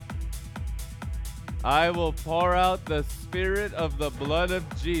I will pour out the spirit of the blood of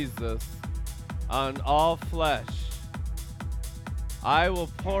Jesus on all flesh. I will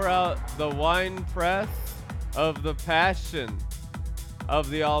pour out the winepress of the passion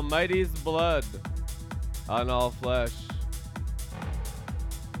of the Almighty's blood on all flesh.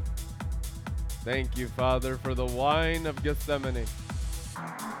 Thank you, Father, for the wine of Gethsemane.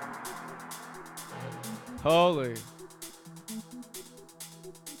 Holy.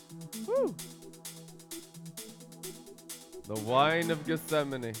 Woo. The wine of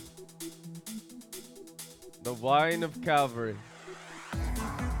Gethsemane. The wine of Calvary.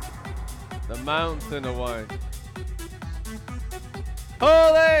 The mountain of wine.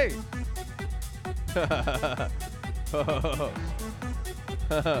 Holy!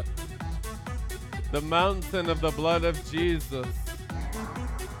 The mountain of the blood of Jesus.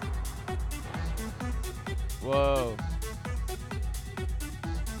 Whoa.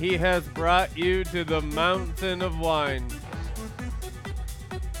 He has brought you to the mountain of wine.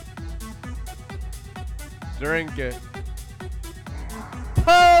 Drink it.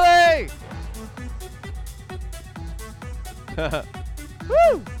 Holy!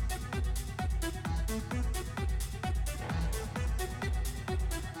 Woo!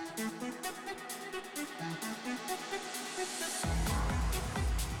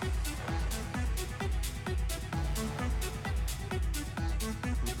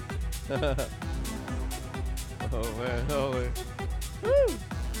 Oh man, holy. Woo!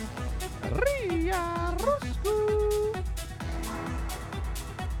 Ria Rusku.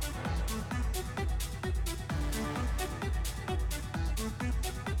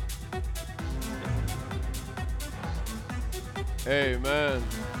 Amen.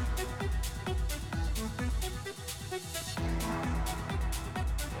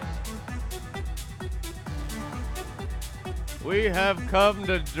 We have come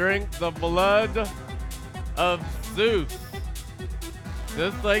to drink the blood of Zeus.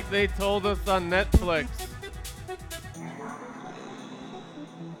 Just like they told us on Netflix.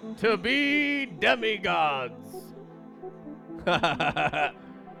 To be demigods. Well,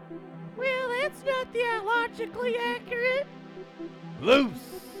 that's not theologically accurate. Loose.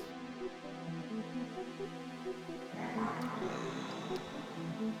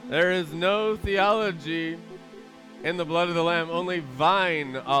 There is no theology in the blood of the Lamb, only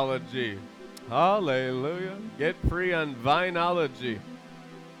vineology. Hallelujah. Get free on vineology.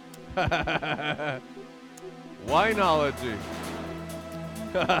 Wineology.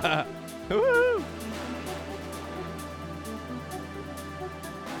 Woo!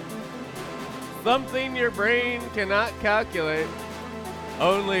 Something your brain cannot calculate,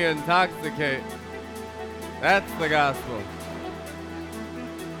 only intoxicate. That's the gospel.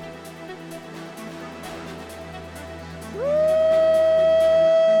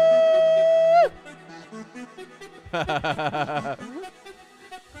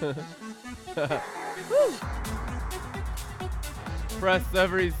 Press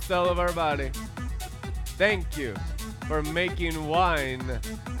every cell of our body. Thank you for making wine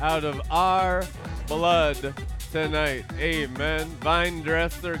out of our blood tonight. Amen. Vine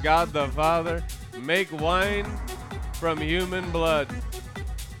dresser, God the Father, make wine from human blood.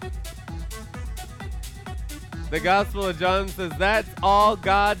 The Gospel of John says that's all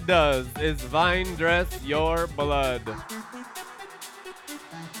God does is vine dress your blood.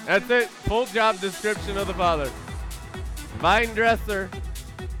 That's it. Full job description of the Father. Vine dresser.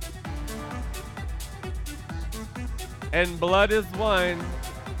 And blood is wine.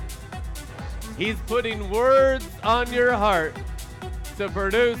 He's putting words on your heart to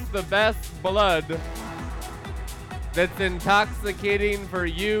produce the best blood that's intoxicating for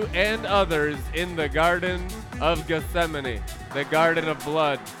you and others in the Garden of Gethsemane, the Garden of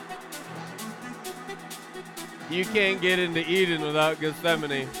Blood. You can't get into Eden without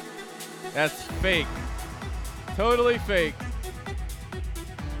Gethsemane. That's fake. Totally fake.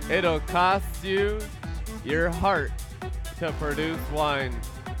 It'll cost you your heart to produce wine.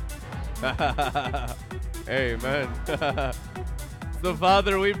 Amen. So,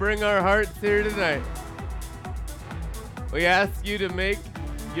 Father, we bring our hearts here tonight. We ask you to make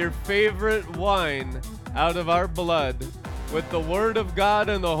your favorite wine out of our blood with the Word of God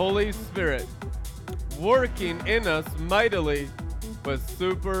and the Holy Spirit working in us mightily with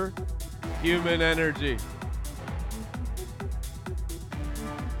superhuman energy.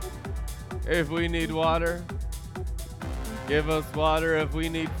 If we need water, give us water. If we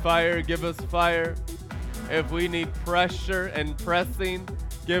need fire, give us fire. If we need pressure and pressing,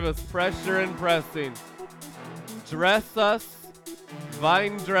 give us pressure and pressing. Dress us,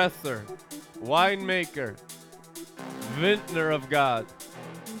 vine dresser, winemaker, vintner of God.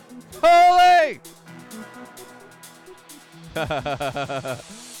 Holy!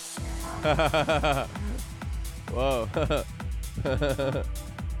 Whoa.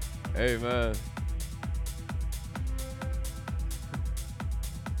 Amen.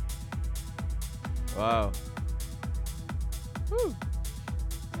 Wow. Whew.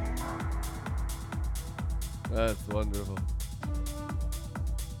 That's wonderful.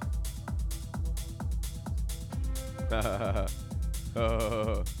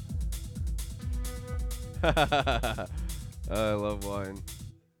 Oh. I love wine.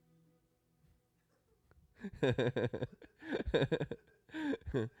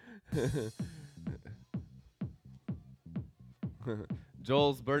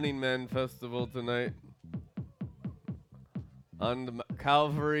 Joel's Burning Man Festival tonight on the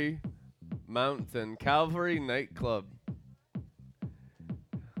Calvary Mountain, Calvary Nightclub.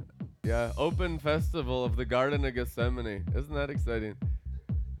 Yeah, open festival of the Garden of Gethsemane. Isn't that exciting?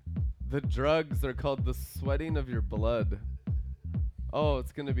 The drugs are called the sweating of your blood. Oh,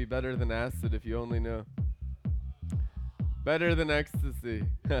 it's going to be better than acid if you only knew. Better than ecstasy.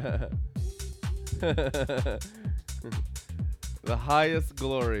 The highest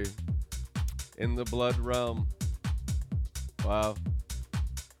glory in the blood realm. Wow.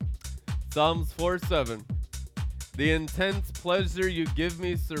 Psalms 4:7. The intense pleasure you give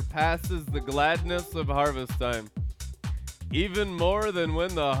me surpasses the gladness of harvest time, even more than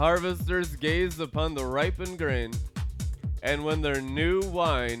when the harvesters gaze upon the ripened grain and when their new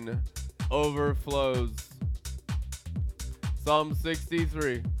wine overflows. Psalm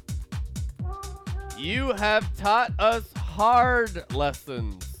 63. You have taught us hard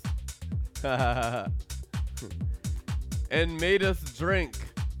lessons and made us drink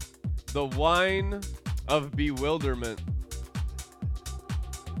the wine of bewilderment.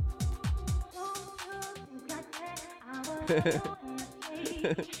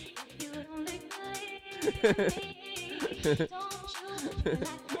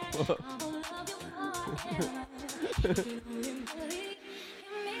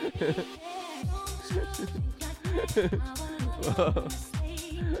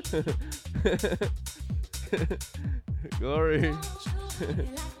 Glory.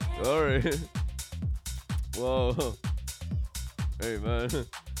 Glory. Whoa. Amen.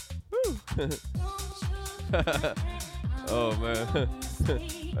 Woo. Oh man.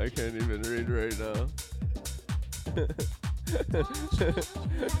 I can't even read right now.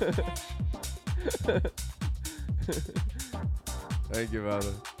 Thank you,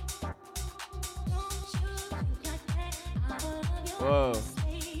 Father. Whoa.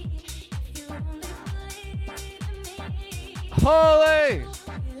 Holy!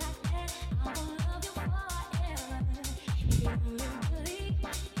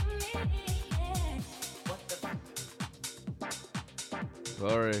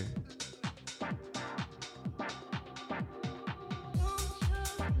 Glory.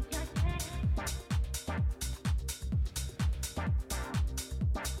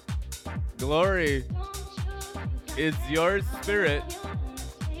 Glory is your spirit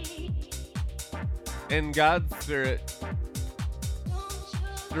and God's spirit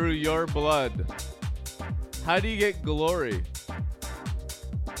through your blood. How do you get glory?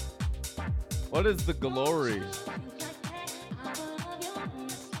 What is the glory?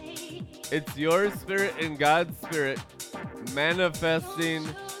 It's your spirit and God's spirit manifesting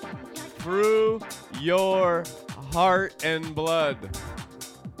through your heart and blood.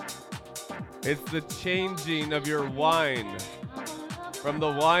 It's the changing of your wine from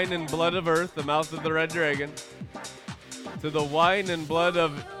the wine and blood of earth, the mouth of the red dragon, to the wine and blood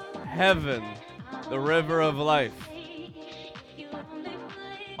of heaven, the river of life.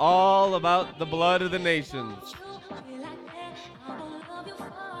 All about the blood of the nations.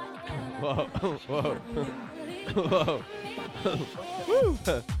 Whoa, whoa, whoa. Woo.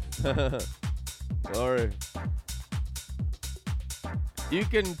 Glory. You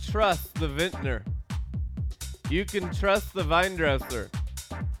can trust the vintner. You can trust the vine dresser.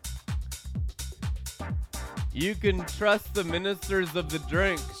 You can trust the ministers of the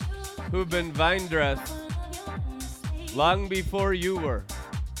drink who've been vine dressed long before you were.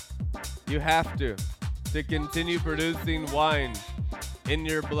 You have to continue producing wine in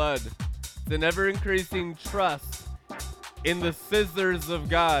your blood. It's an ever-increasing trust in the scissors of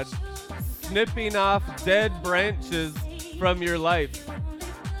God, snipping off dead branches from your life.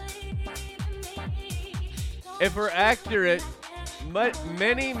 If we're accurate,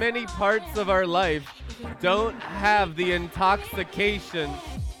 many, many parts of our life don't have the intoxication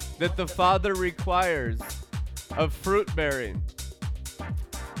that the Father requires of fruit bearing.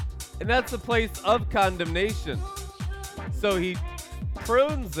 And that's a place of condemnation. So he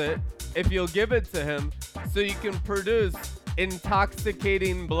prunes it, if you'll give it to him, so you can produce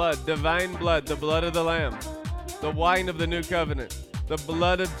intoxicating blood, divine blood, the blood of the Lamb, the wine of the new covenant, the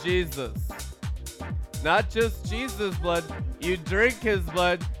blood of Jesus. Not just Jesus' blood, you drink his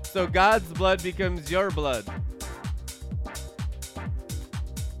blood, so God's blood becomes your blood.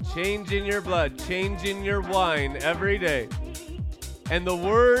 Changing your blood, changing your wine every day. And the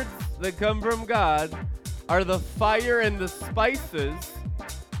words that come from God are the fire and the spices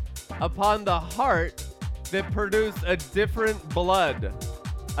upon the heart that produce a different blood,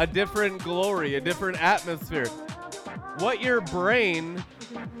 a different glory, a different atmosphere. What your brain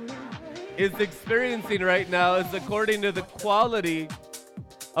is experiencing right now is according to the quality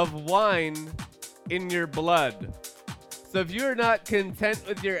of wine in your blood. So if you're not content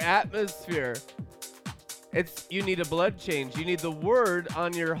with your atmosphere, you need a blood change. You need the word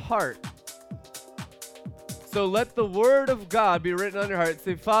on your heart. So let the word of God be written on your heart.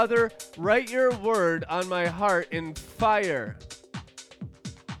 Say, Father, write your word on my heart in fire.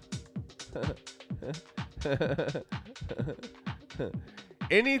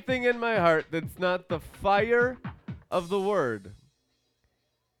 Anything in my heart that's not the fire of the word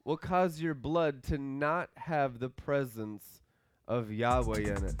will cause your blood to not have the presence of Yahweh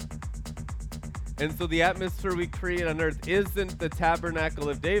in it. And so the atmosphere we create on earth isn't the tabernacle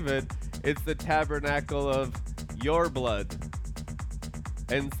of David, it's the tabernacle of your blood.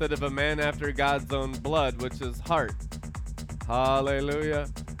 Instead of a man after God's own blood, which is heart. Hallelujah.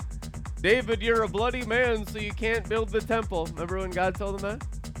 David, you're a bloody man, so you can't build the temple. Remember when God told him that?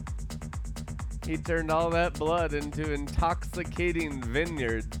 He turned all that blood into intoxicating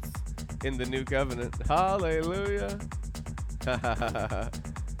vineyards in the new covenant. Hallelujah.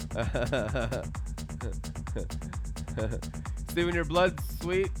 See, when your blood's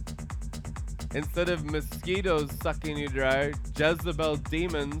sweet, instead of mosquitoes sucking you dry, Jezebel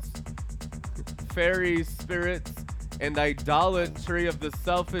demons, fairy spirits, and idolatry of the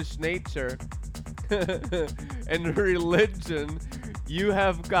selfish nature and religion, you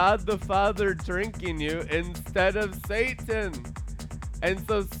have God the Father drinking you instead of Satan. And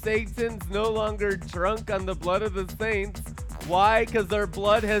so Satan's no longer drunk on the blood of the saints. Why? Because our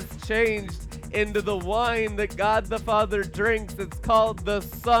blood has changed into the wine that God the Father drinks. It's called the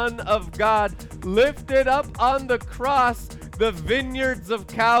Son of God, lifted up on the cross, the vineyards of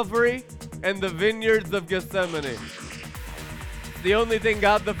Calvary and the vineyards of Gethsemane. It's the only thing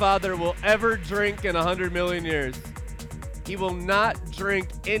God the Father will ever drink in 100 million years. He will not drink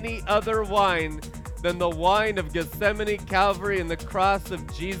any other wine than the wine of Gethsemane, Calvary, and the cross of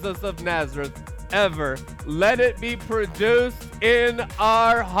Jesus of Nazareth ever. Let it be produced in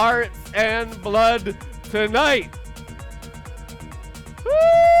our hearts and blood tonight.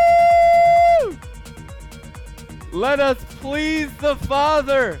 Woo! Let us please the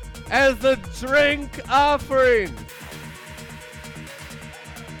Father as a drink offering.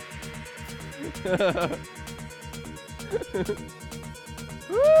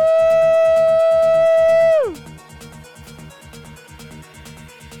 Woo!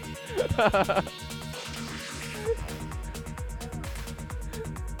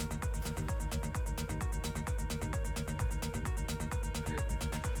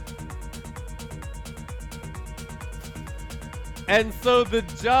 And so the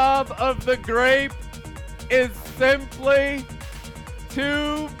job of the grape is simply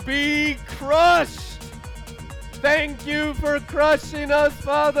to be crushed. Thank you for crushing us,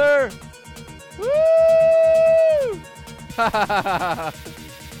 Father. Woo!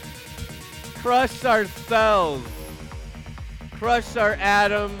 Crush our cells. Crush our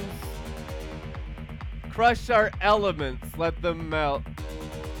atoms. Crush our elements. Let them melt.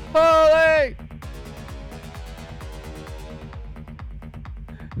 Holy!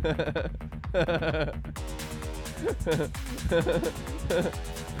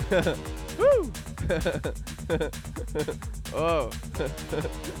 Woo! Oh.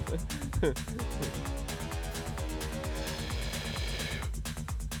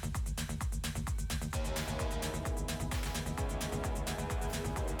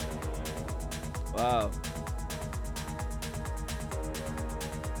 Wow.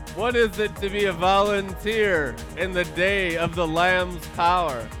 What is it to be a volunteer in the day of the Lamb's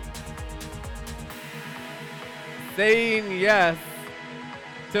power? Saying yes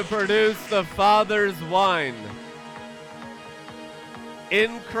to produce the Father's wine.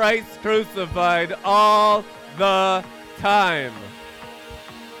 In Christ crucified all the time.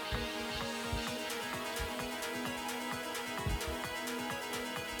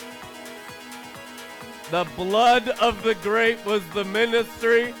 The blood of the grape was the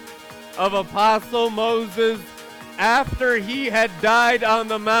ministry of Apostle Moses after he had died on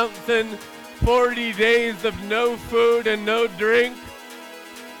the mountain 40 days of no food and no drink,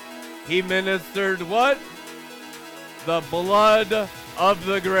 he ministered what? The blood of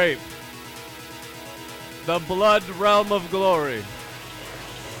the grape. The blood realm of glory.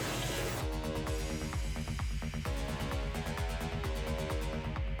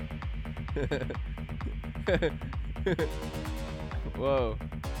 Whoa.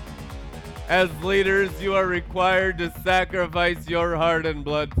 As leaders, you are required to sacrifice your heart and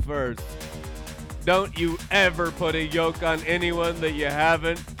blood first. Don't you ever put a yoke on anyone that you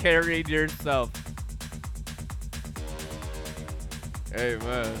haven't carried yourself.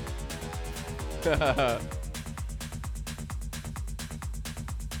 Amen.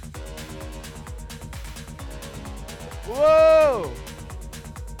 Whoa!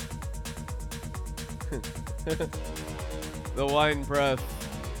 The wine press.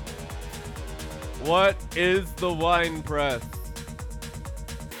 What is the wine press?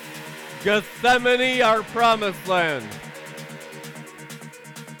 Gethsemane, our promised land.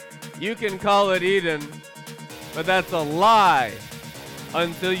 You can call it Eden, but that's a lie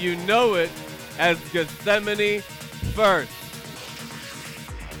until you know it as Gethsemane first.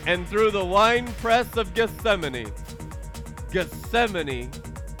 And through the wine press of Gethsemane,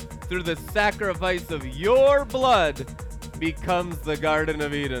 through the sacrifice of your blood, becomes the Garden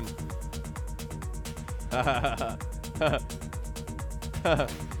of Eden.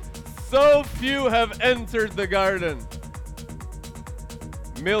 So few have entered the garden.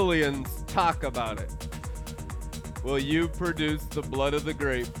 Millions talk about it. Will you produce the blood of the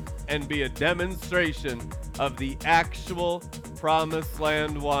grape and be a demonstration of the actual promised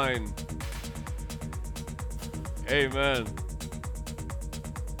land wine? Amen.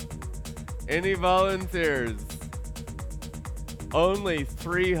 Any volunteers? Only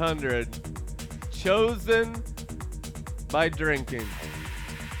 300 chosen by drinking.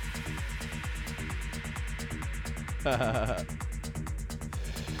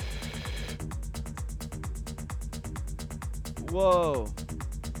 Whoa.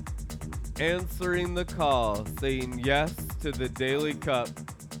 Answering the call, saying yes to the daily cup.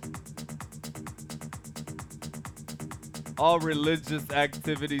 All religious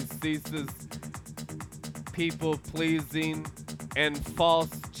activity ceases. People pleasing and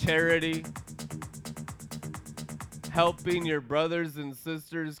false charity. Helping your brothers and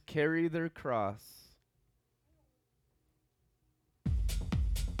sisters carry their cross.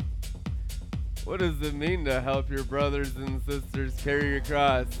 What does it mean to help your brothers and sisters carry your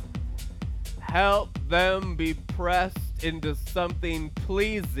cross? Help them be pressed into something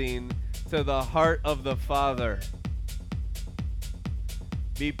pleasing to the heart of the Father.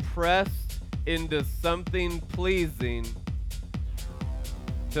 Be pressed into something pleasing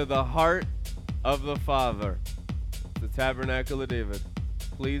to the heart of the Father. The Tabernacle of David,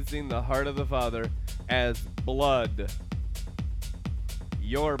 pleasing the heart of the Father as blood,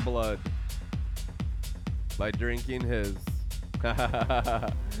 your blood, by drinking his.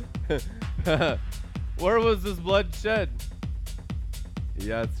 Where was this blood shed?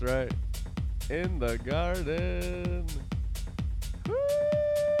 Yeah, that's right. In the garden. Woo!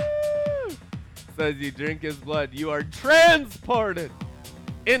 Says you drink his blood, you are transported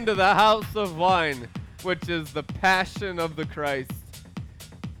into the house of wine, which is the passion of the Christ.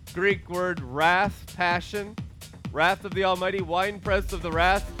 Greek word wrath, passion, wrath of the Almighty, winepress of the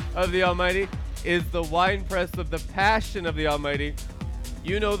wrath of the Almighty is the winepress of the passion of the Almighty.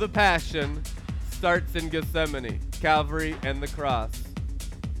 You know the passion starts in Gethsemane, Calvary, and the cross.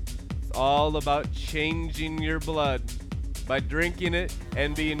 It's all about changing your blood by drinking it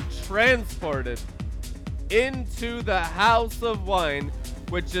and being transported into the house of wine,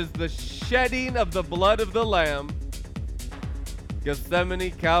 which is the shedding of the blood of the Lamb,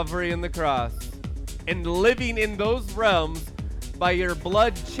 Gethsemane, Calvary, and the cross, and living in those realms by your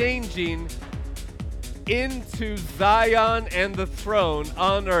blood changing into Zion and the throne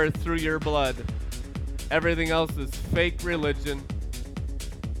on earth through your blood. Everything else is fake religion.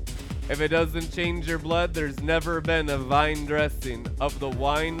 If it doesn't change your blood, there's never been a vine dressing of the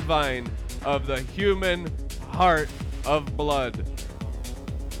wine vine of the human heart of blood.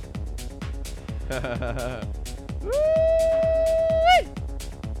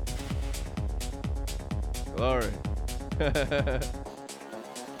 Glory.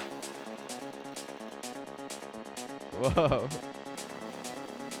 Whoa.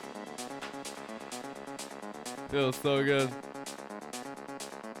 Feels so good.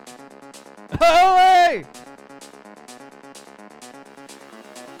 Holy!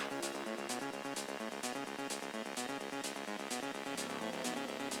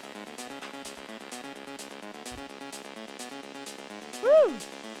 Woo!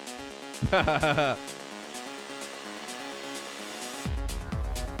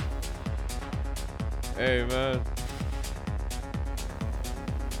 Amen.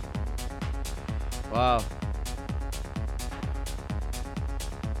 Wow.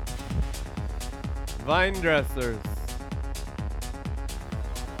 Vine dressers.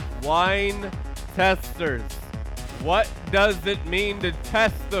 Wine testers. What does it mean to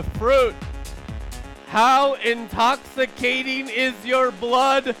test the fruit? How intoxicating is your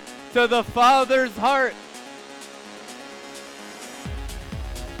blood to the Father's heart?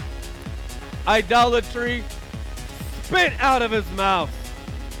 Idolatry, spit out of his mouth.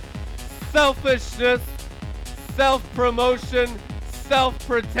 Selfishness, self-promotion,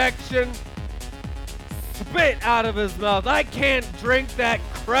 self-protection, spit out of his mouth. I can't drink that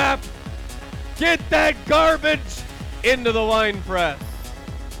crap. Get that garbage into the wine press.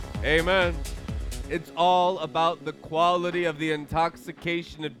 Amen. It's all about the quality of the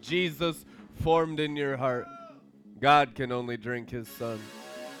intoxication of Jesus formed in your heart. God can only drink his Son.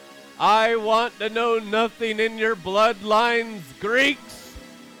 I want to know nothing in your bloodlines, Greeks,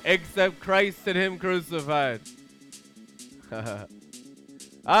 except Christ and him crucified.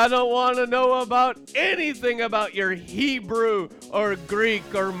 I don't want to know about anything about your Hebrew or Greek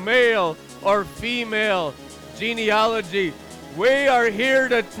or male or female genealogy. We are here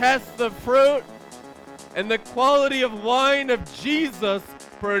to test the fruit and the quality of wine of Jesus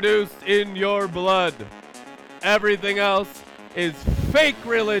produced in your blood. Everything else is fake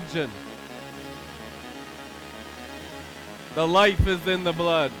religion. The life is in the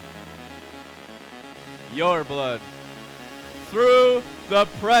blood. Your blood. Through the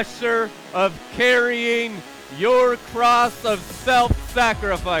pressure of carrying your cross of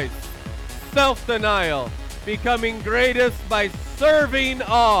self-sacrifice, self-denial, becoming greatest by serving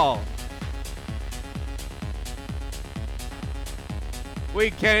all.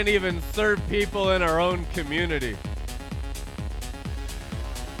 We can't even serve people in our own community.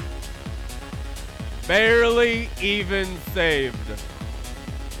 Barely even saved.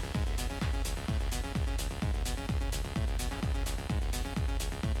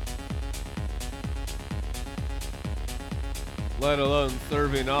 Let alone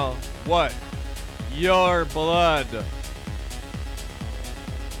serving all. What? Your blood.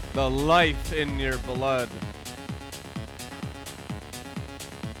 The life in your blood.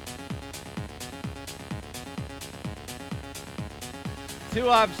 Two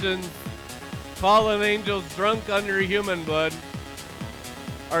options. Fallen angels drunk on your human blood,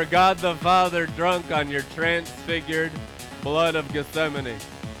 or God the Father drunk on your transfigured blood of Gethsemane.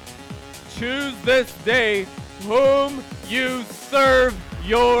 Choose this day whom you serve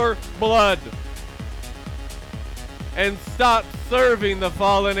your blood. And stop serving the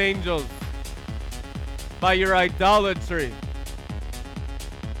fallen angels by your idolatry,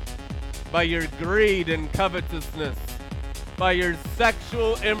 by your greed and covetousness, by your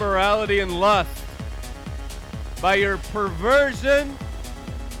sexual immorality and lust, by your perversion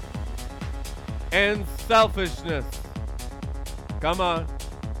and selfishness. Come on.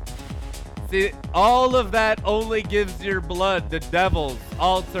 See, all of that only gives your blood to devils,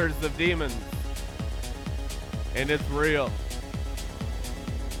 altars of demons. And it's real.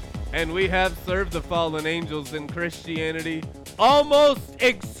 And we have served the fallen angels in Christianity almost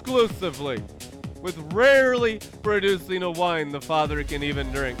exclusively, with rarely producing a wine the Father can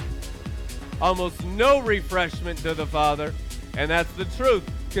even drink. Almost no refreshment to the Father, and that's the truth,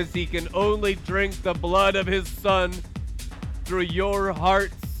 because he can only drink the blood of his Son through your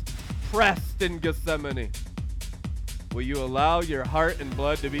hearts pressed in Gethsemane. Will you allow your heart and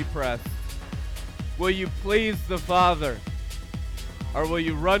blood to be pressed? Will you please the Father, or will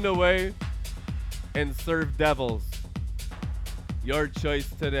you run away and serve devils? Your choice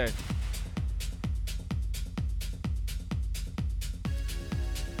today.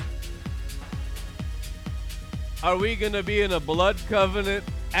 Are we going to be in a blood covenant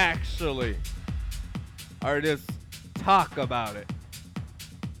actually? Or just talk about it?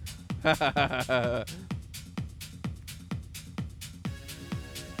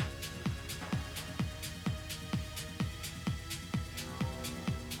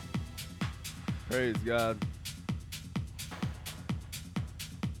 Praise God.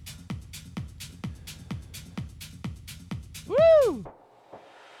 Woo!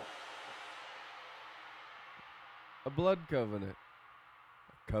 A blood covenant.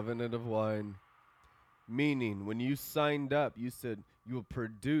 A covenant of wine. Meaning, when you signed up, you said you will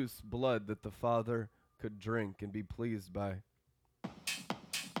produce blood that the Father could drink and be pleased by.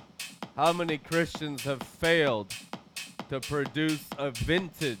 How many Christians have failed to produce a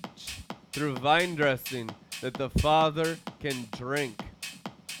vintage through vine dressing that the Father can drink?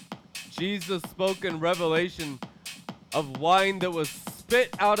 Jesus spoke in Revelation of wine that was spit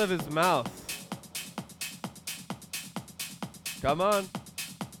out of his mouth. Come on.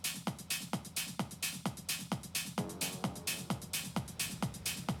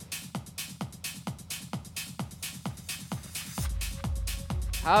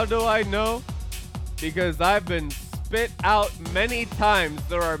 How do I know? Because I've been spit out many times.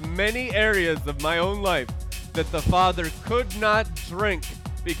 There are many areas of my own life that the Father could not drink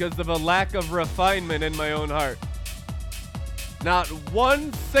because of a lack of refinement in my own heart. Not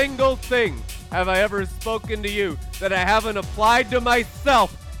one single thing have I ever spoken to you that I haven't applied to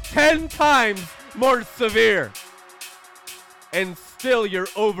myself 10 times more severe. And still you're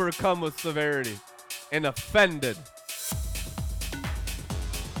overcome with severity and offended.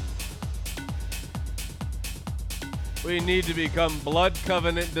 We need to become blood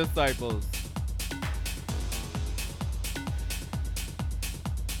covenant disciples.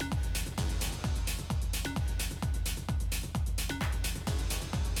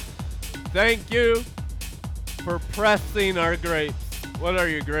 Thank you for pressing our grapes. What are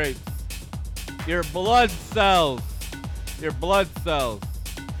your grapes? Your blood cells. Your blood cells.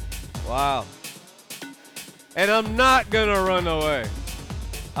 Wow. And I'm not gonna run away.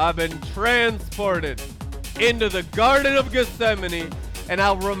 I've been transported into the Garden of Gethsemane, and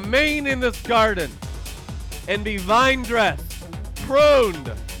I'll remain in this garden and be vine dressed,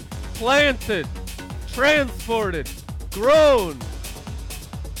 pruned, planted, transported, grown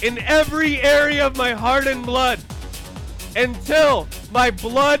in every area of my heart and blood until my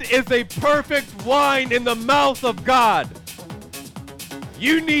blood is a perfect wine in the mouth of God.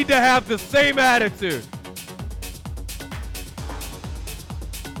 You need to have the same attitude.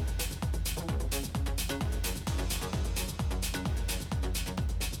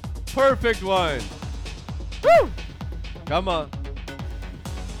 Perfect wine. Woo! Come on.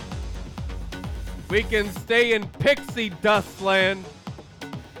 We can stay in pixie dust land,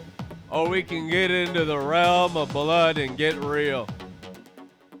 or we can get into the realm of blood and get real.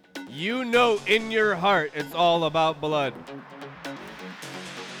 You know in your heart it's all about blood.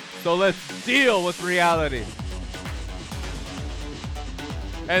 So let's deal with reality.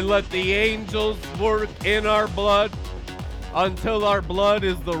 And let the angels work in our blood until our blood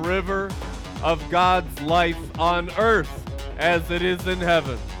is the river of God's life on earth as it is in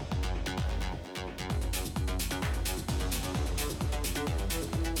heaven.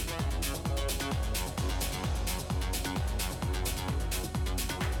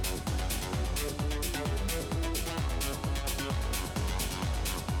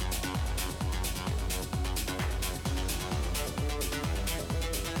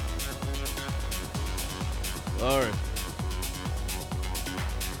 Glory.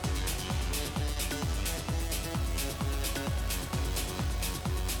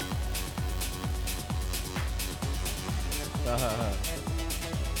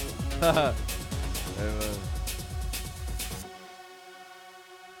 Amen.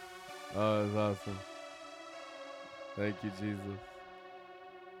 Oh, that's awesome. Thank you, Jesus.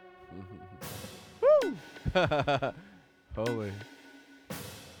 Woo! Holy.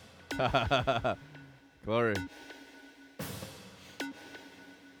 Glory.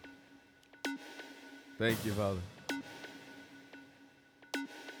 Thank you, Father.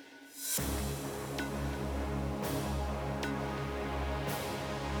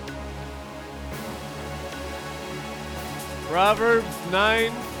 Proverbs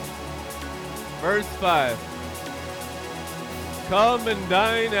 9, verse 5. Come and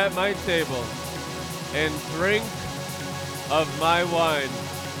dine at my table and drink of my wine.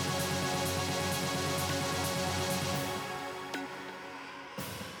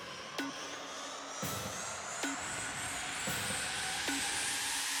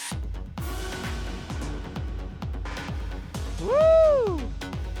 Woo!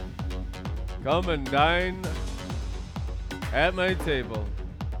 Come and dine at my table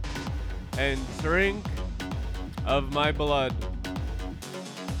and drink of my blood.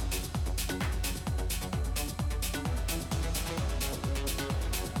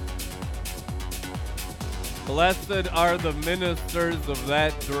 Blessed are the ministers of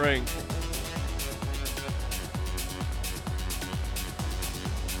that drink.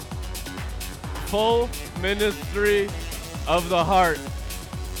 Full ministry of the heart.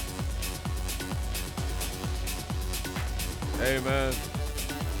 Amen.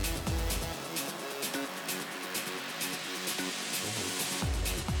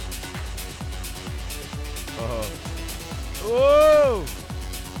 Whoa!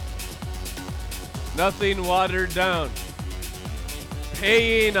 Nothing watered down.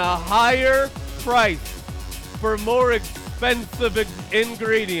 Paying a higher price for more expensive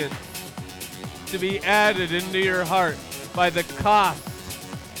ingredients to be added into your heart by the cost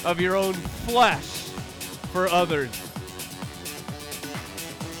of your own flesh for others.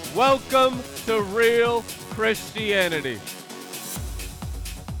 Welcome to real Christianity.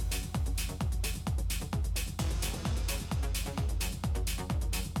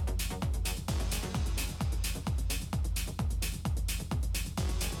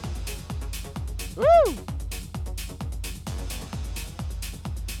 Woo!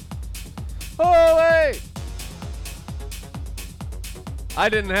 Holy! I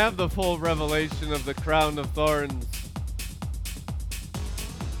didn't have the full revelation of the crown of thorns.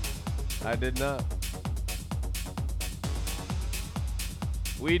 I did not.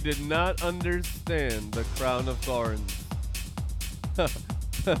 We did not understand the crown of thorns.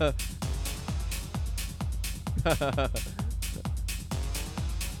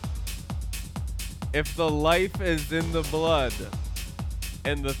 If the life is in the blood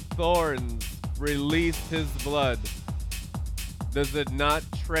and the thorns release his blood, does it not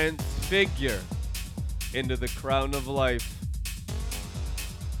transfigure into the crown of life?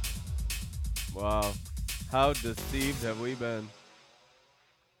 Wow, how deceived have we been?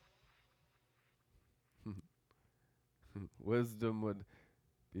 Wisdom would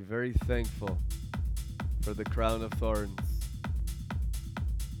be very thankful for the crown of thorns.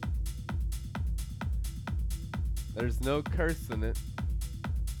 There's no curse in it,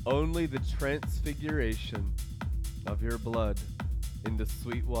 only the transfiguration of your blood into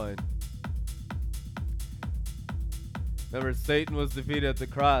sweet wine. Remember, Satan was defeated at the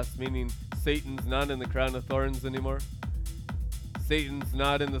cross, meaning Satan's not in the crown of thorns anymore. Satan's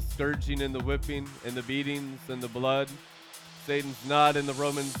not in the scourging and the whipping and the beatings and the blood. Satan's not in the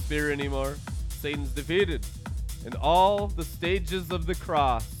Roman spear anymore. Satan's defeated in all the stages of the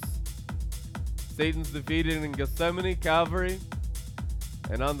cross. Satan's defeated in Gethsemane, Calvary,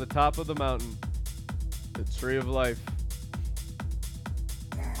 and on the top of the mountain, the tree of life.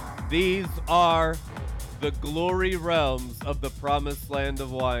 These are the glory realms of the promised land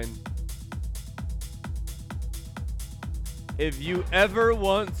of wine. If you ever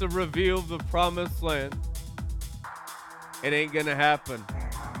want to reveal the promised land, it ain't gonna happen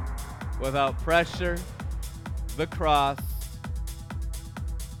without pressure, the cross.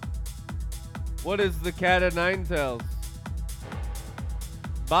 What is the cat of nine tails?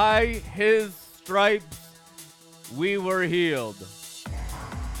 By his stripes we were healed.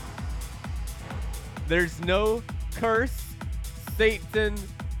 There's no curse, Satan,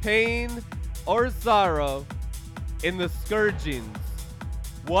 pain, or sorrow in the scourgings.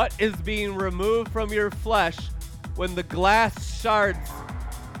 What is being removed from your flesh when the glass shards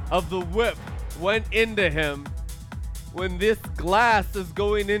of the whip went into him? When this glass is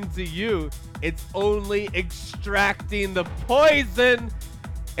going into you, it's only extracting the poison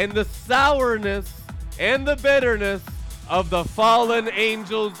and the sourness and the bitterness of the fallen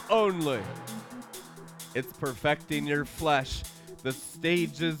angels only. It's perfecting your flesh. The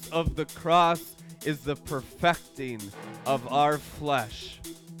stages of the cross is the perfecting of our flesh.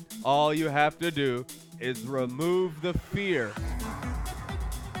 All you have to do is remove the fear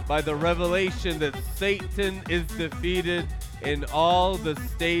by the revelation that Satan is defeated in all the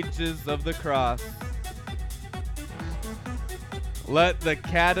stages of the cross. Let the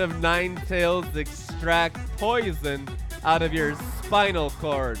cat of nine tails extract poison out of your spinal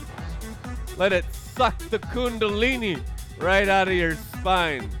cord. Let it suck the kundalini right out of your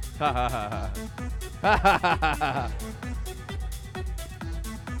spine. Ha ha ha ha. Ha ha ha ha.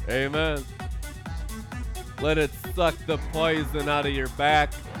 Amen. Let it suck the poison out of your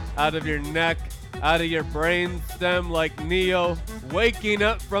back, out of your neck, out of your brain stem like Neo, waking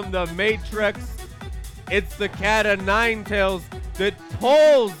up from the Matrix. It's the cat of nine tails that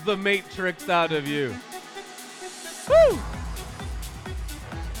pulls the Matrix out of you. Woo!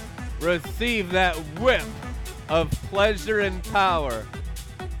 Receive that whip of pleasure and power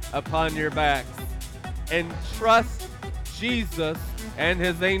upon your backs, and trust Jesus and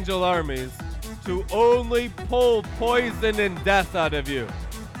his angel armies to only pull poison and death out of you,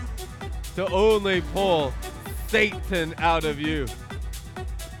 to only pull Satan out of you.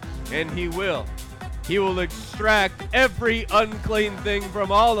 And he will extract every unclean thing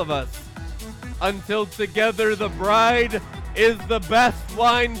from all of us, until together the bride is the best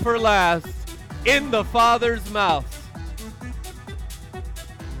wine for last in the Father's mouth.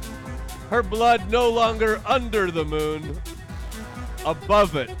 Her blood no longer under the moon,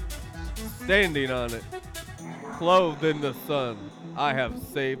 above it, standing on it, clothed in the sun. I have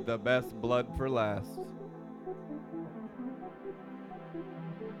saved the best blood for last.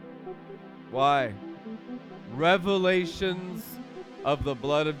 Why? Revelations of the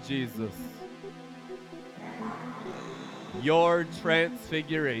blood of Jesus. your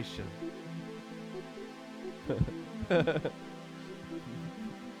transfiguration.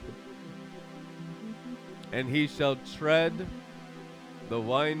 And he shall tread the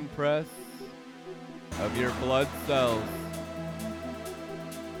winepress of your blood cells.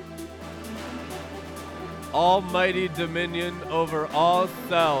 Almighty dominion over all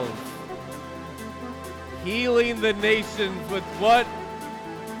cells, healing the nations with what?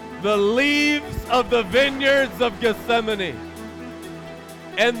 The leaves of the vineyards of Gethsemane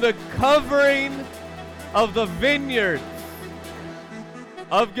and the covering of the vineyards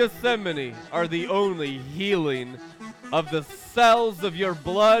of Gethsemane are the only healing of the cells of your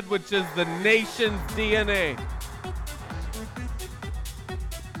blood, which is the nation's DNA.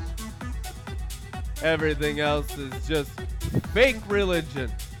 Everything else is just fake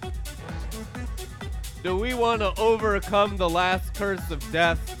religion. Do we want to overcome the last curse of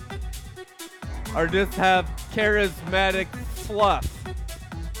death, or just have charismatic fluff?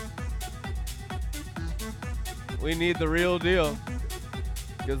 We need the real deal,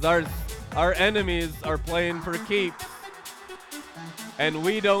 because our enemies are playing for keeps, and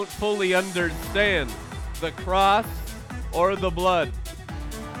we don't fully understand the cross or the blood,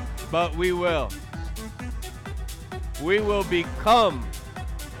 but we will. We will become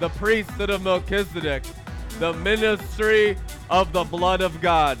the priesthood of Melchizedek, the ministry of the blood of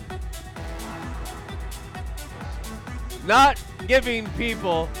God. Not giving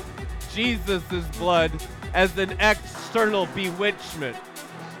people Jesus' blood as an external bewitchment.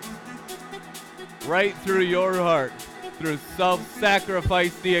 Right through your heart, through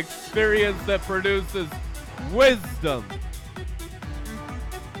self-sacrifice, the experience that produces wisdom.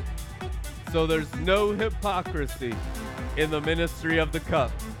 So there's no hypocrisy in the ministry of the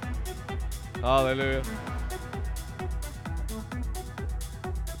cup. Hallelujah.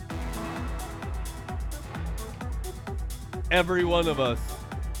 Every one of us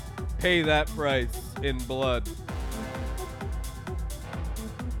pay that price in blood.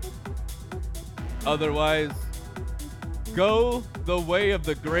 Otherwise, go the way of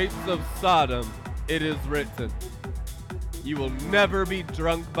the grapes of Sodom, it is written. You will never be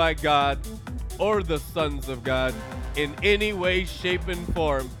drunk by God or the sons of God in any way, shape, and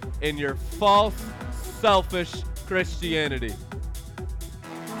form in your false, selfish Christianity.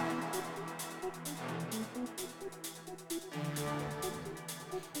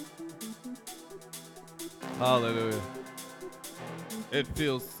 Hallelujah. It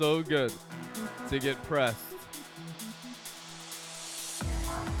feels so good to get pressed.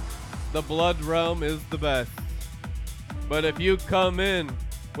 The blood realm is the best. But if you come in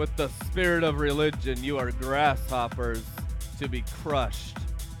with the spirit of religion, you are grasshoppers to be crushed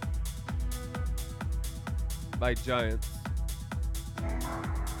by giants.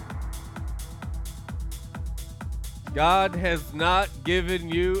 God has not given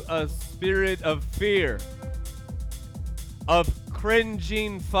you a spirit of fear, of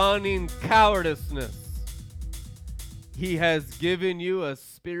cringing, fawning cowardiceness. He has given you a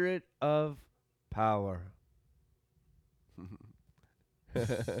spirit of power.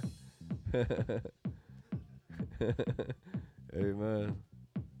 Amen.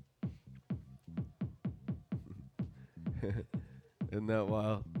 Isn't that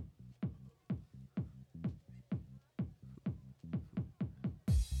wild?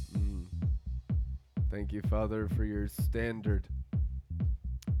 Thank you, Father, for your standard.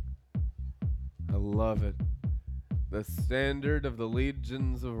 I love it. The standard of the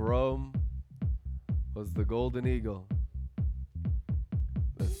legions of Rome was the golden eagle.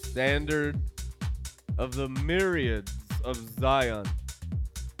 The standard of the myriads of Zion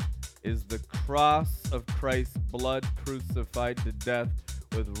is the cross of Christ's blood crucified to death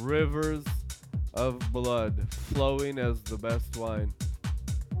with rivers of blood flowing as the best wine.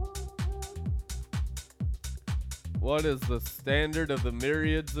 What is the standard of the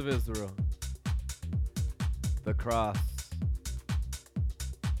myriads of Israel? The cross.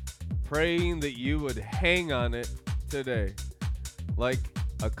 Praying that you would hang on it today like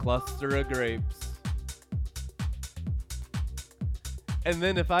a cluster of grapes. And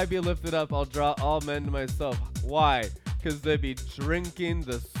then if I be lifted up, I'll draw all men to myself. Why? Because they be drinking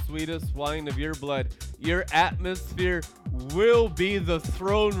the sweetest wine of your blood. Your atmosphere will be the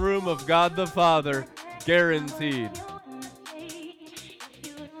throne room of God the Father, guaranteed.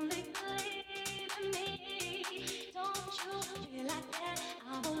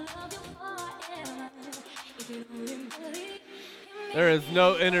 There is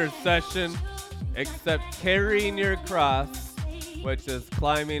no intercession except carrying your cross, which is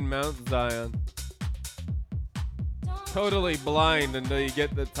climbing Mount Zion. Totally blind until you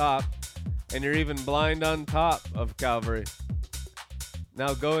get to the top, and you're even blind on top of Calvary.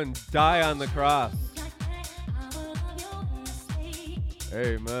 Now go and die on the cross.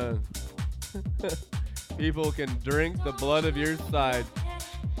 Amen. People can drink the blood of your side.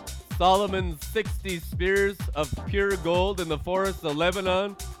 Solomon's 60 spears of pure gold in the forest of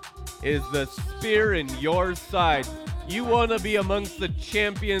Lebanon is the spear in your side. You want to be amongst the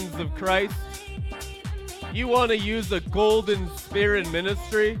champions of Christ? You want to use a golden spear in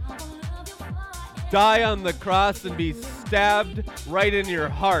ministry? Die on the cross and be stabbed right in your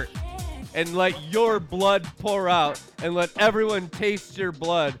heart, and let your blood pour out, and let everyone taste your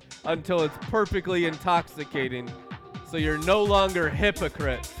blood until it's perfectly intoxicating, so you're no longer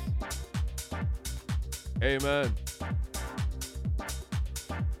hypocrites. Amen.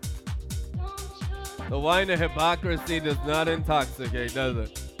 The wine of hypocrisy does not intoxicate, does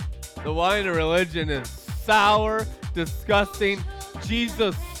it? The wine of religion is sour, disgusting.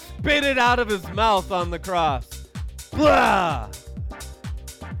 Jesus spit it out of his mouth on the cross. Blah!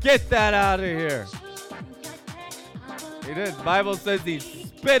 Get that out of here. He did. The Bible says he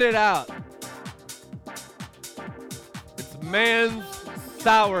spit it out. It's man's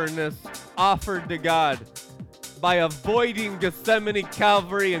sourness offered to God by avoiding Gethsemane,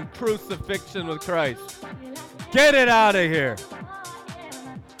 Calvary, and crucifixion with Christ. Get it out of here.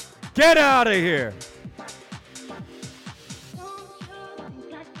 Get out of here.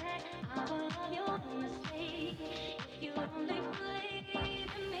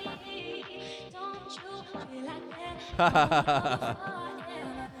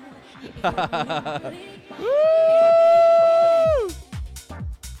 Woo!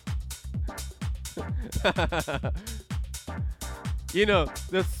 You know,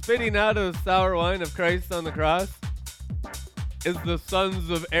 the spitting out of the sour wine of Christ on the cross is the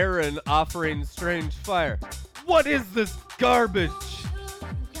sons of Aaron offering strange fire. What is this garbage?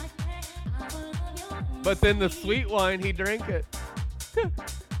 But then the sweet wine, he drank it.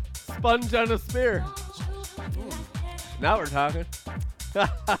 Sponge on a spear. Now we're talking.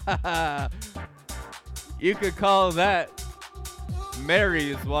 You could call that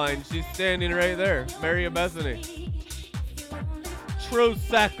Mary's wine. She's standing right there. Mary of Bethany. True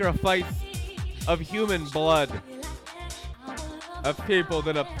sacrifice of human blood. Of people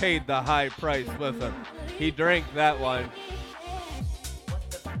that have paid the high price with him. He drank that wine.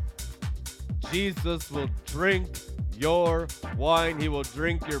 Jesus will drink your wine. He will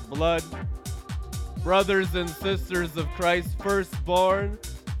drink your blood. Brothers and sisters of Christ, firstborn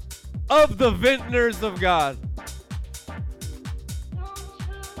of the vintners of God.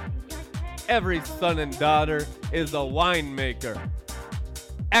 Every son and daughter is a winemaker.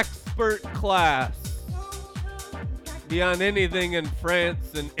 Expert class. Beyond anything in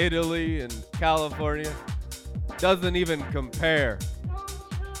France and Italy and California. Doesn't even compare.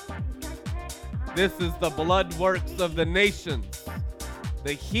 This is the blood works of the nations.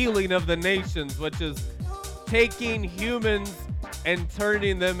 The healing of the nations, which is taking humans and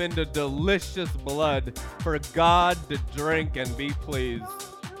turning them into delicious blood for God to drink and be pleased.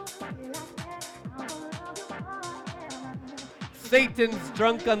 Satan's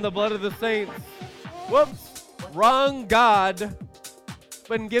drunk on the blood of the saints. Whoops, wrong God.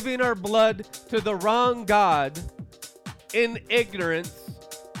 Been giving our blood to the wrong God in ignorance.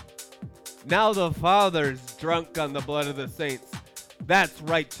 Now the Father's drunk on the blood of the saints. That's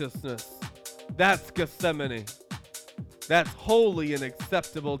righteousness. That's Gethsemane. That's holy and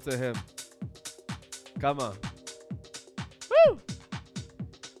acceptable to him. Come on. Woo!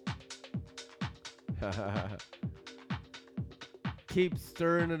 Keep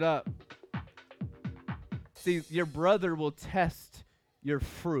stirring it up. See, your brother will test your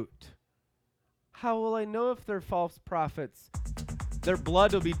fruit. How will I know if they're false prophets? Their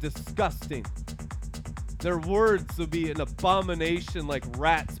blood will be disgusting. Their words will be an abomination like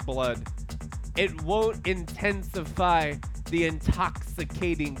rat's blood. It won't intensify the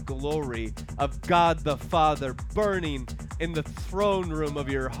intoxicating glory of God the Father burning in the throne room of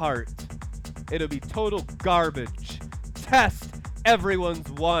your heart. It'll be total garbage. Test everyone's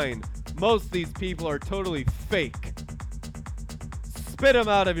wine. Most of these people are totally fake. Spit them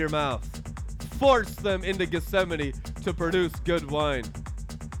out of your mouth. Force them into Gethsemane to produce good wine.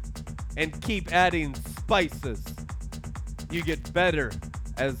 And keep adding spices. You get better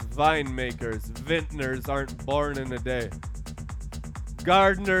as vine makers. Vintners aren't born in a day.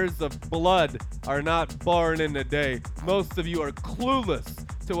 Gardeners of blood are not born in a day. Most of you are clueless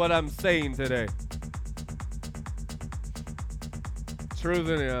to what I'm saying today. Truth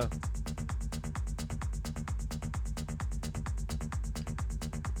in you.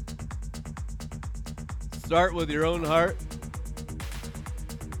 Start with your own heart.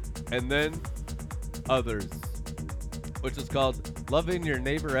 and then others, which is called loving your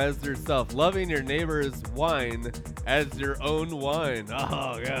neighbor as yourself. Loving your neighbor's wine as your own wine.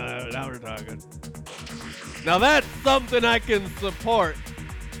 Oh, yeah, now we're talking. Now that's something I can support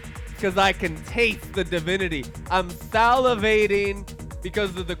because I can taste the divinity. I'm salivating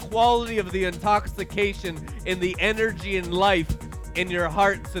because of the quality of the intoxication and the energy and life in your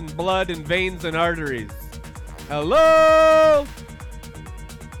hearts and blood and veins and arteries. Hello?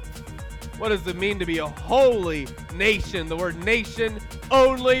 What does it mean to be a holy nation? The word nation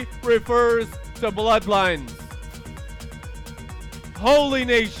only refers to bloodlines. Holy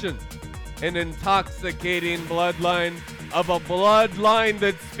nation, an intoxicating bloodline of a bloodline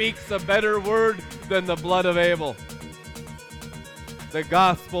that speaks a better word than the blood of Abel. The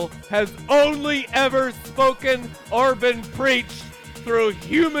gospel has only ever spoken or been preached through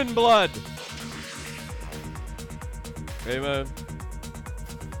human blood. Amen.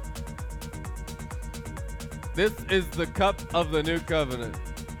 This is the cup of the new covenant.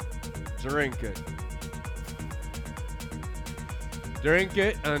 Drink it. Drink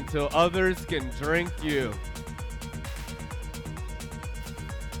it until others can drink you.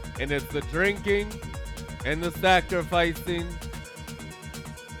 And it's the drinking and the sacrificing,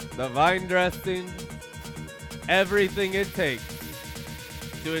 the vine dressing, everything it takes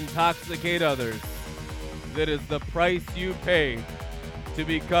to intoxicate others that is the price you pay to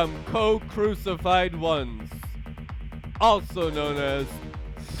become co-crucified ones, also known as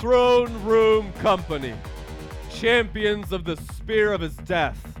throne room company, champions of the spear of his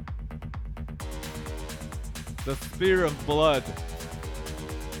death, the spear of blood,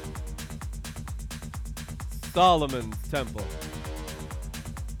 Solomon's temple,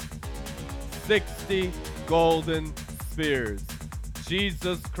 60 golden spears,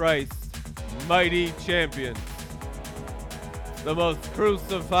 Jesus Christ, mighty champions, the most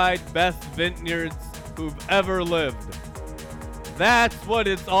crucified, best vineyards who've ever lived. That's what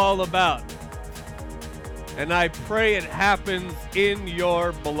it's all about. And I pray it happens in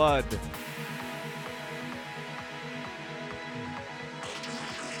your blood.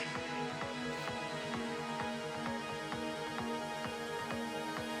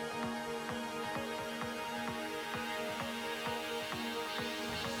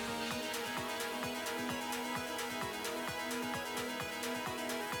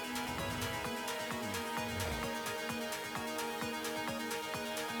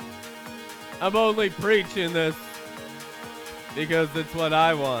 I'm only preaching this because it's what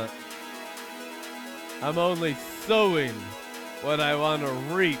I want. I'm only sowing what I want to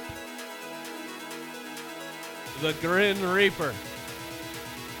reap. The Grin Reaper,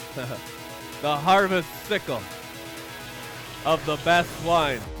 the harvest sickle of the best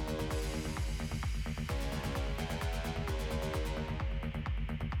wine.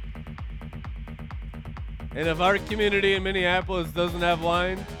 And if our community in Minneapolis doesn't have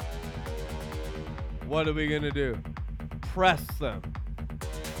wine, what are we going to do? Press them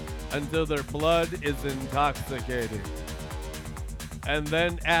until their blood is intoxicated. And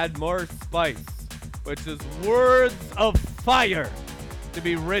then add more spice, which is words of fire to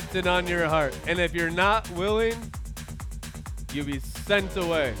be written on your heart. And if you're not willing, you'll be sent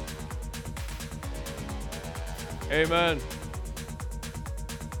away. Amen.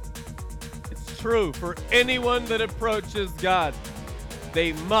 It's true for anyone that approaches God.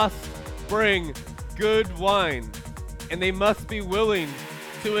 They must bring good wine, and they must be willing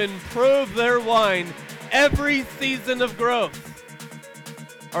to improve their wine every season of growth,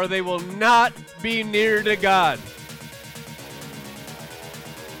 or they will not be near to God.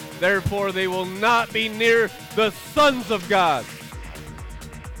 Therefore, they will not be near the sons of God,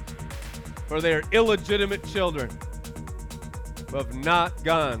 for they are illegitimate children who have not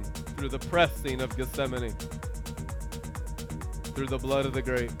gone through the pressing of Gethsemane, through the blood of the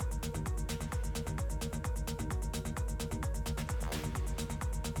grape.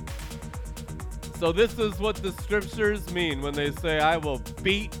 So this is what the scriptures mean when they say, I will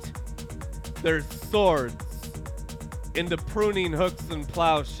beat their swords into pruning hooks and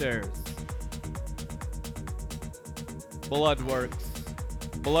plowshares. Blood works,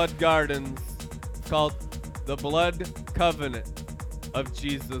 blood gardens, called the blood covenant of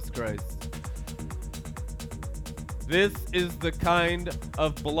Jesus Christ. This is the kind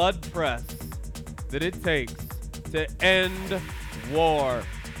of blood press that it takes to end war.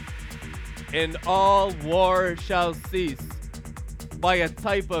 And all war shall cease by a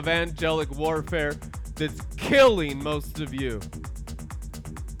type of angelic warfare that's killing most of you.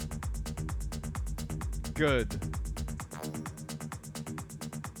 Good.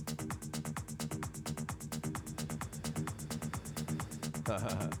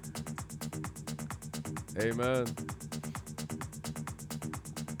 Amen.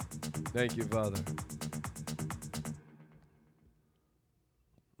 Thank you, Father.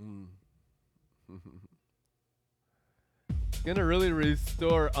 It's going to really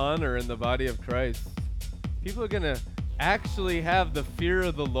restore honor in the body of Christ. People are going to actually have the fear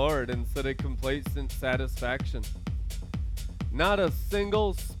of the Lord instead of complacent satisfaction. Not a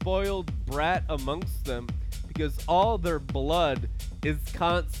single spoiled brat amongst them, because all their blood is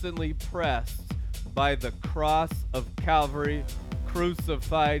constantly pressed by the cross of Calvary,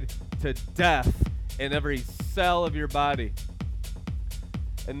 crucified to death in every cell of your body.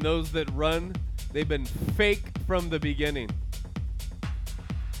 And those that run, they've been fake from the beginning.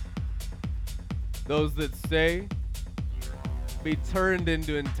 Those that stay be turned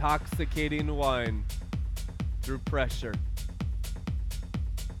into intoxicating wine through pressure.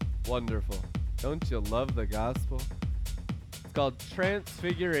 Wonderful. Don't you love the gospel? It's called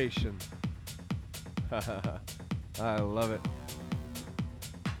transfiguration. I love it.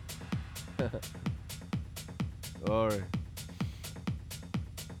 Glory.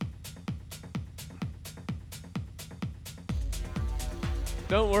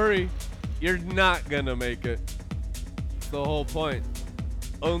 Don't worry, you're not gonna make it. It's the whole point.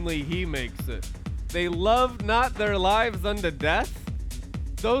 Only He makes it. They loved not their lives unto death.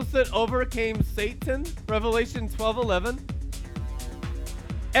 Those that overcame Satan, Revelation 12:11,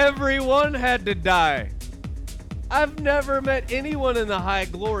 everyone had to die. I've never met anyone in the high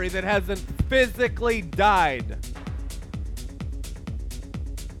glory that hasn't physically died.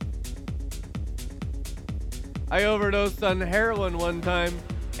 I overdosed on heroin one time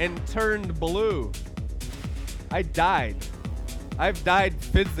and turned blue. I died. I've died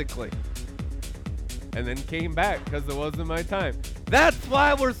physically. And then came back because it wasn't my time. That's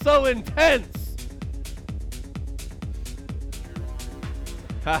why we're so intense.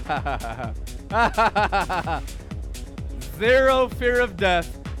 Zero fear of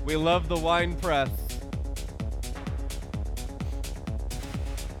death. We love the wine press.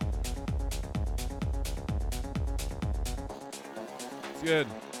 It's good.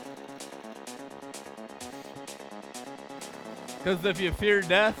 Because if you fear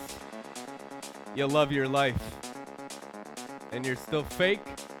death, you love your life. And you're still fake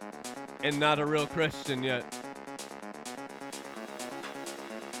and not a real Christian yet.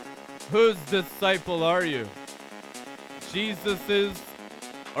 Whose disciple are you? Jesus's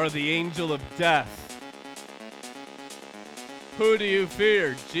or the angel of death? Who do you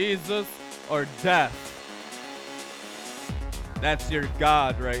fear, Jesus or death? That's your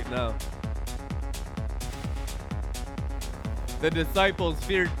God right now. The disciples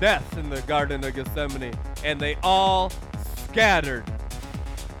feared death in the Garden of Gethsemane, and they all scattered.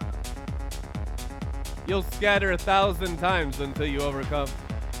 You'll scatter 1,000 times until you overcome.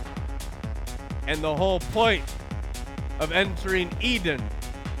 And the whole point of entering Eden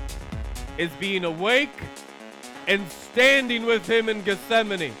is being awake and standing with Him in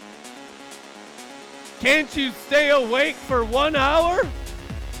Gethsemane. Can't you stay awake for 1 hour?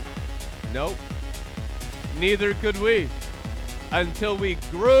 Nope. Neither could we until we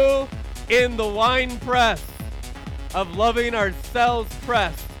grew in the wine press of loving ourselves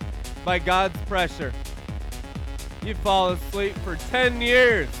pressed by God's pressure. You fall asleep for 10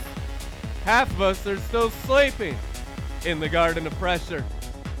 years. Half of us are still sleeping in the garden of pressure,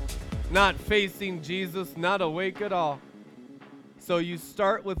 not facing Jesus, not awake at all. So you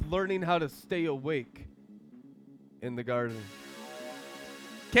start with learning how to stay awake in the garden.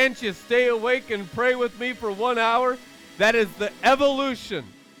 Can't you stay awake and pray with me for 1 hour? That is the evolution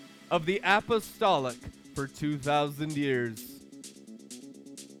of the apostolic for 2,000 years.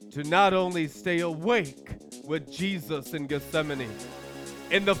 To not only stay awake with Jesus in Gethsemane,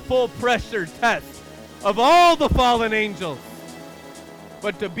 in the full pressure test of all the fallen angels,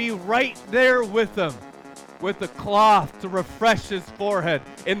 but to be right there with them, with a cloth to refresh his forehead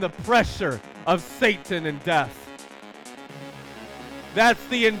in the pressure of Satan and death. That's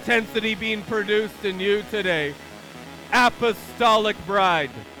the intensity being produced in you today. Apostolic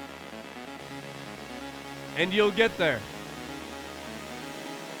bride. And you'll get there.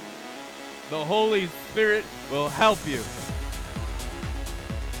 The Holy Spirit will help you.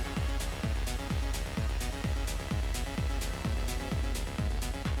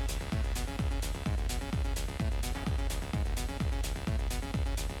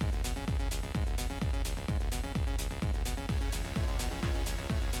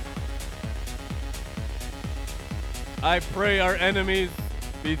 I pray our enemies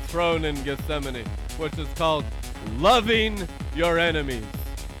be thrown in Gethsemane, which is called loving your enemies.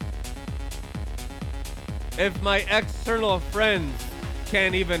 If my external friends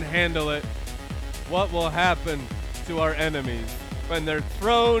can't even handle it, what will happen to our enemies when they're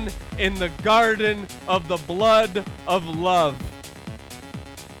thrown in the garden of the blood of love?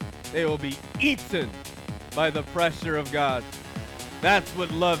 They will be eaten by the pressure of God. That's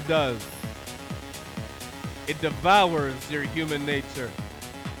what love does. It devours your human nature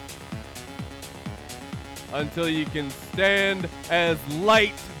until you can stand as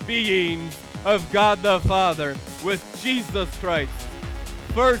light beings of God the Father with Jesus Christ,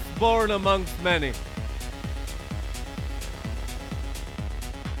 firstborn amongst many,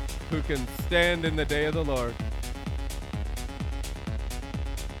 who can stand in the day of the Lord.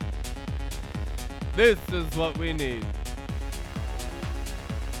 This is what we need.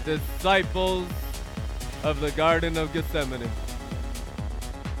 Disciples of the Garden of Gethsemane.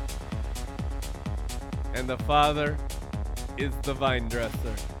 And the Father is the vine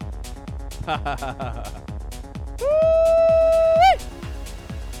dresser.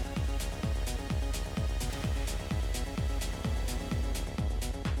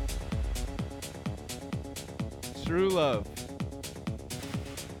 True love.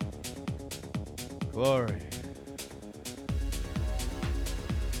 Glory.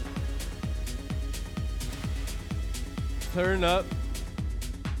 Turn up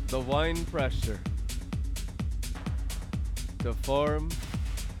the wine pressure to form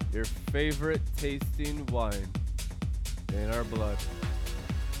your favorite tasting wine in our blood.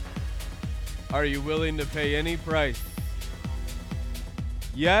 Are you willing to pay any price?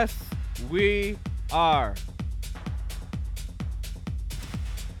 Yes, we are.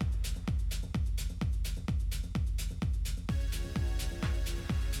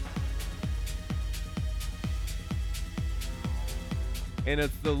 And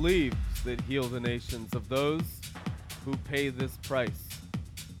it's the leaves that heal the nations of those who pay this price.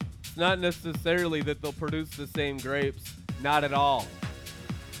 It's not necessarily that they'll produce the same grapes, not at all.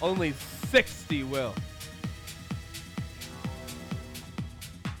 Only 60 will.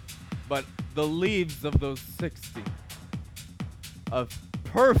 But the leaves of those 60 of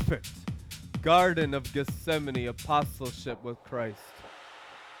perfect Garden of Gethsemane apostleship with Christ,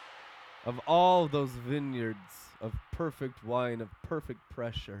 of all those vineyards of perfect wine, of perfect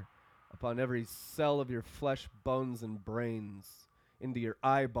pressure upon every cell of your flesh, bones, and brains, into your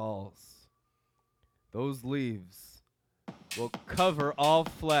eyeballs. Those leaves will cover all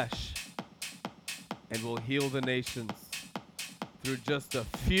flesh and will heal the nations through just a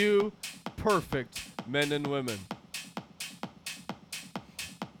few perfect men and women.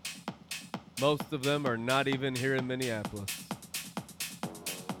 Most of them are not even here in Minneapolis.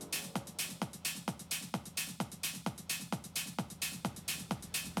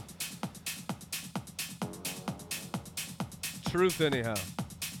 Truth, anyhow.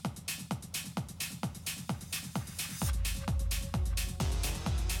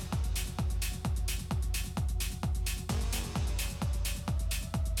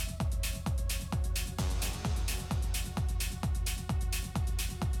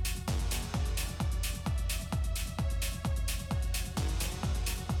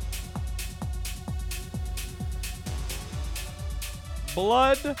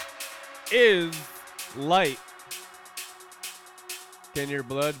 Blood is light. Can your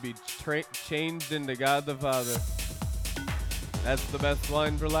blood be changed into God the Father? That's the best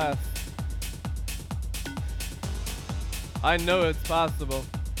wine for last. I know it's possible.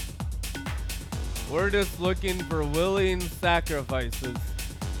 We're just looking for willing sacrifices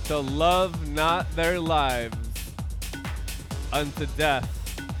to love not their lives unto death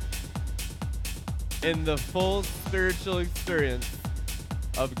in the full spiritual experience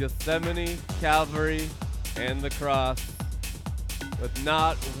of Gethsemane, Calvary, and the cross, with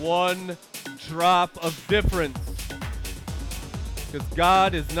not one drop of difference. Because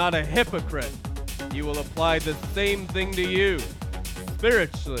God is not a hypocrite. He will apply the same thing to you,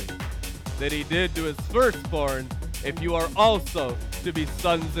 spiritually, that he did to his firstborn, if you are also to be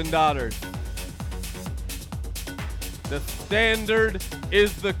sons and daughters. The standard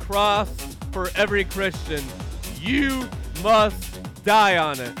is the cross for every Christian. You must die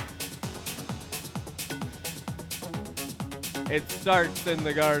on it. It starts in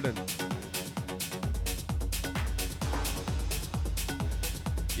the garden.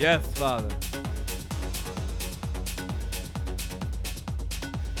 Yes, Father.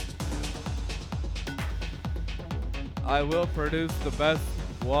 I will produce the best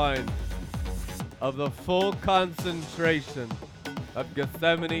wine of the full concentration of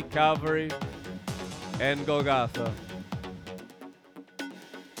Gethsemane, Calvary, and Golgotha.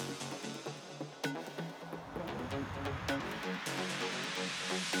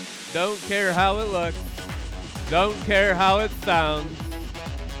 Don't care how it looks. Don't care how it sounds.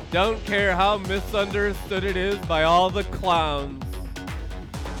 Don't care how misunderstood it is by all the clowns.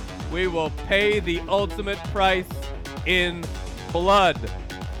 We will pay the ultimate price in blood.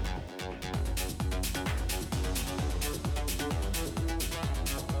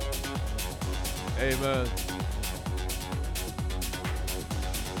 Amen.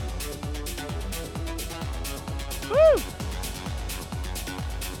 Woo!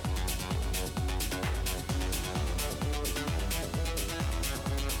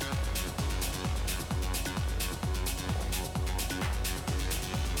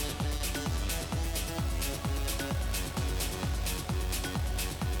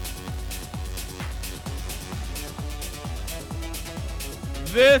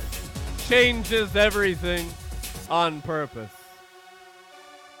 This changes everything on purpose,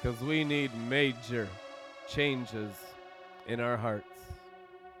 because we need major changes in our hearts.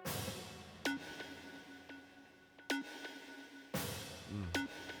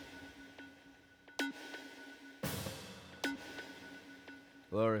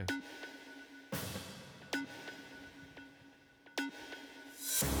 Glory.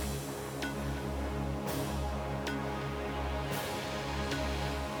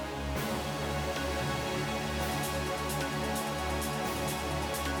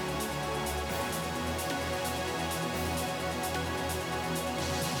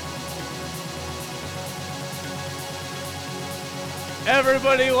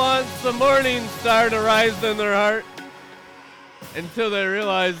 Everybody wants the morning star to rise in their heart until they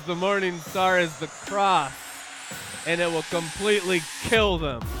realize the morning star is the cross and it will completely kill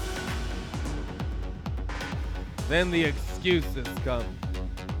them. Then the excuses come.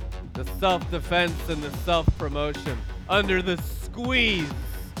 The self-defense and the self-promotion under the squeeze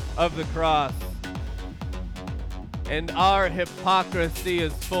of the cross. And our hypocrisy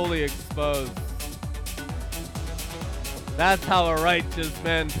is fully exposed. That's how a righteous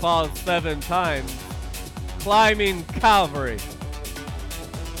man falls 7 times, climbing Calvary.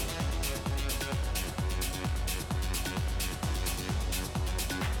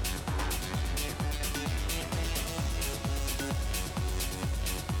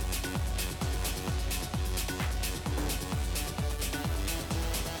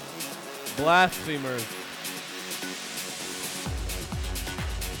 Blasphemers.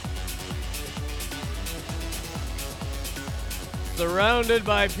 Surrounded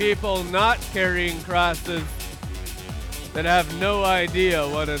by people not carrying crosses that have no idea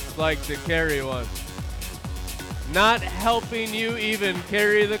what it's like to carry one. Not helping you even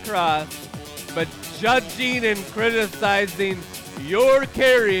carry the cross, but judging and criticizing your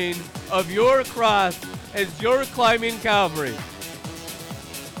carrying of your cross as you're climbing Calvary.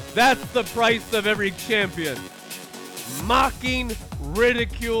 That's the price of every champion. Mocking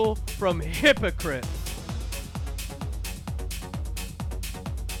ridicule from hypocrites.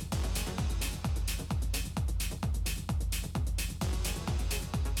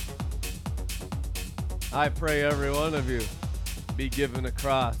 I pray every one of you be given a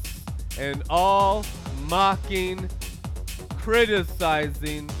cross, and all mocking,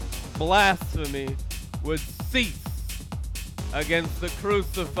 criticizing, blasphemy would cease against the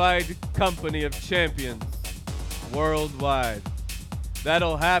crucified company of champions worldwide.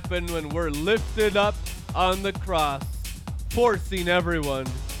 That'll happen when we're lifted up on the cross, forcing everyone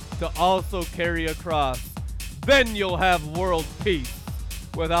to also carry a cross. Then you'll have world peace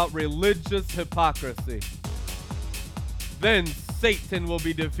without religious hypocrisy. Then Satan will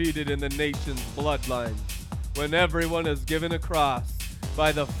be defeated in the nation's bloodlines when everyone is given a cross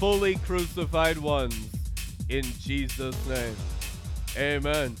by the fully crucified ones in Jesus' name.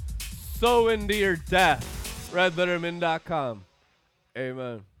 Amen. Sow into your death. RedLetterman.com.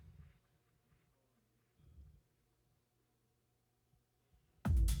 Amen.